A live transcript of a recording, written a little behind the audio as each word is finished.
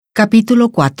Capítulo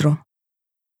 4.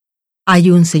 Hay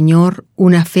un Señor,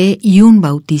 una fe y un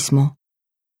bautismo.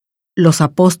 Los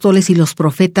apóstoles y los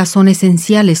profetas son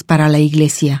esenciales para la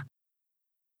Iglesia.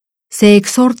 Se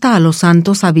exhorta a los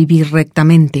santos a vivir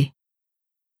rectamente.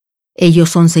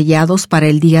 Ellos son sellados para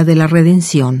el día de la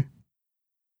redención.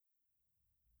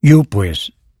 Yo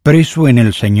pues, preso en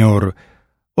el Señor,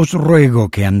 os ruego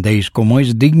que andéis como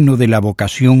es digno de la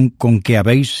vocación con que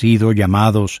habéis sido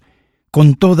llamados,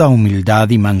 con toda humildad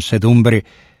y mansedumbre,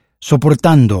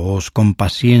 soportándoos con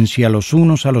paciencia los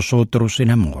unos a los otros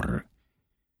en amor,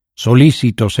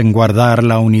 solícitos en guardar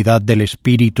la unidad del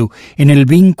Espíritu en el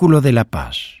vínculo de la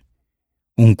paz,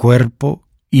 un cuerpo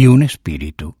y un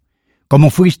espíritu, como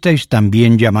fuisteis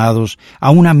también llamados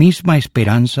a una misma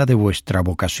esperanza de vuestra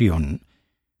vocación,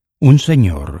 un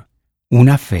Señor,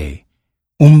 una fe,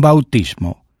 un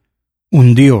bautismo,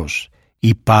 un Dios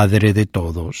y Padre de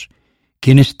todos,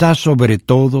 quien está sobre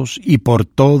todos y por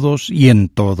todos y en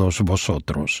todos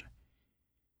vosotros.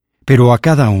 Pero a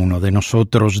cada uno de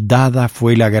nosotros dada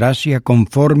fue la gracia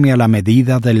conforme a la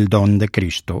medida del don de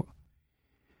Cristo.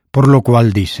 Por lo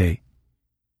cual dice,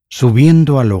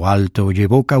 subiendo a lo alto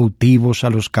llevó cautivos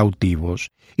a los cautivos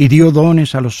y dio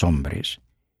dones a los hombres.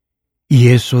 Y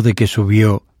eso de que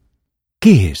subió,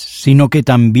 ¿qué es, sino que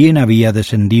también había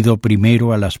descendido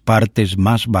primero a las partes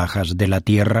más bajas de la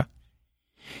tierra?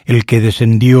 El que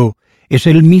descendió es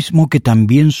el mismo que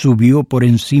también subió por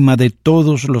encima de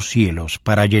todos los cielos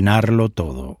para llenarlo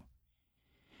todo.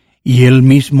 Y él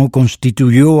mismo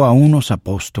constituyó a unos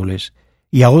apóstoles,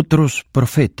 y a otros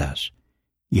profetas,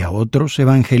 y a otros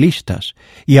evangelistas,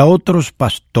 y a otros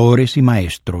pastores y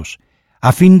maestros,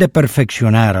 a fin de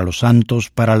perfeccionar a los santos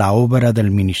para la obra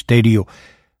del ministerio,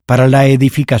 para la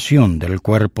edificación del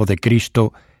cuerpo de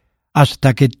Cristo,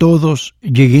 hasta que todos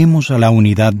lleguemos a la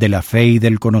unidad de la fe y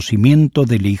del conocimiento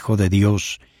del Hijo de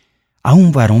Dios, a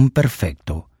un varón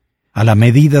perfecto, a la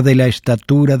medida de la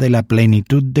estatura de la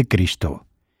plenitud de Cristo,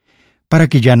 para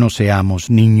que ya no seamos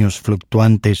niños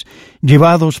fluctuantes,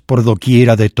 llevados por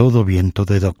doquiera de todo viento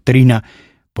de doctrina,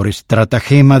 por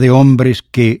estratagema de hombres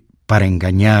que, para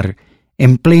engañar,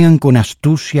 emplean con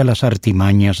astucia las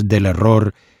artimañas del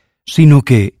error, sino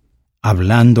que,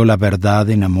 hablando la verdad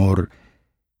en amor,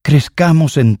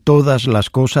 crezcamos en todas las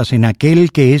cosas en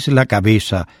aquel que es la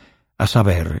cabeza, a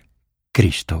saber,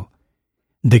 Cristo,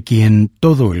 de quien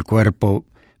todo el cuerpo,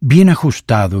 bien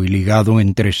ajustado y ligado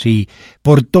entre sí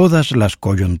por todas las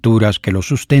coyunturas que lo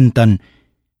sustentan,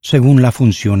 según la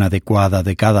función adecuada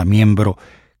de cada miembro,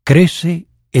 crece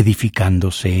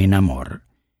edificándose en amor.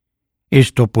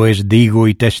 Esto pues digo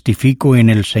y testifico en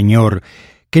el Señor,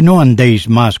 que no andéis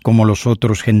más como los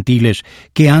otros gentiles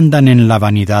que andan en la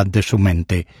vanidad de su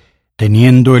mente,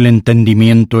 teniendo el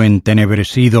entendimiento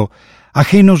entenebrecido,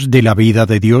 ajenos de la vida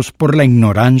de Dios por la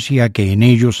ignorancia que en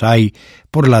ellos hay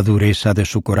por la dureza de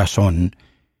su corazón,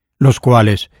 los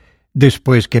cuales,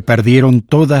 después que perdieron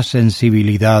toda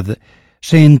sensibilidad,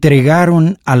 se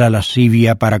entregaron a la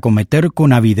lascivia para cometer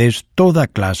con avidez toda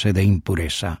clase de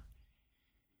impureza.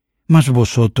 Mas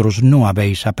vosotros no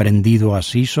habéis aprendido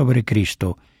así sobre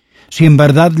Cristo, si en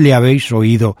verdad le habéis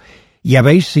oído y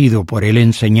habéis sido por él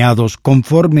enseñados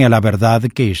conforme a la verdad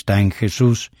que está en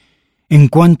Jesús, en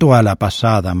cuanto a la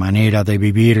pasada manera de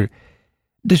vivir,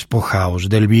 despojaos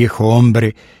del viejo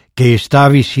hombre que está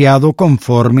viciado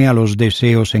conforme a los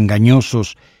deseos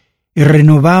engañosos, y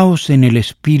renovaos en el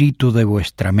espíritu de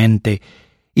vuestra mente,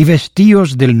 y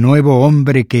vestíos del nuevo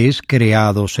hombre que es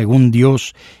creado según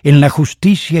Dios en la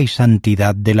justicia y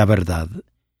santidad de la verdad.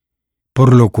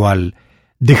 Por lo cual,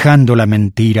 dejando la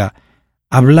mentira,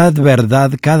 hablad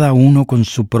verdad cada uno con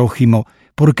su prójimo,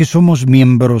 porque somos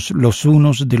miembros los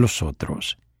unos de los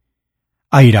otros.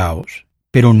 Airaos,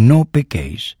 pero no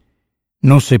pequéis.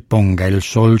 No se ponga el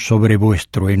sol sobre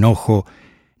vuestro enojo,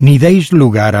 ni deis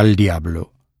lugar al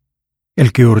diablo.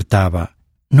 El que hurtaba,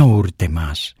 no hurte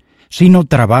más, sino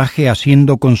trabaje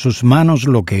haciendo con sus manos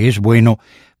lo que es bueno,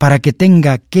 para que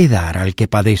tenga que dar al que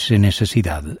padece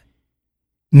necesidad.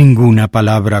 Ninguna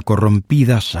palabra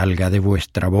corrompida salga de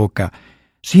vuestra boca,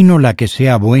 sino la que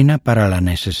sea buena para la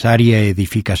necesaria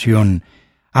edificación,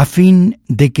 a fin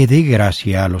de que dé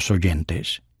gracia a los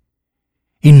oyentes.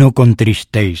 Y no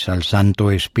contristéis al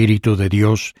Santo Espíritu de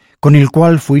Dios, con el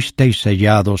cual fuisteis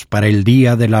sellados para el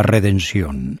día de la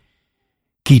redención.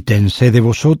 Quítense de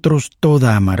vosotros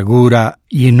toda amargura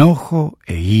y enojo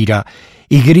e ira,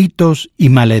 y gritos y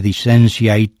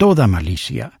maledicencia y toda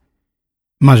malicia.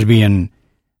 Más bien,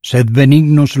 sed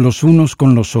benignos los unos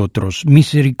con los otros,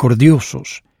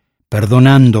 misericordiosos,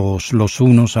 perdonándoos los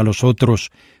unos a los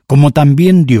otros, como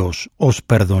también Dios os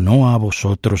perdonó a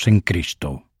vosotros en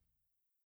Cristo.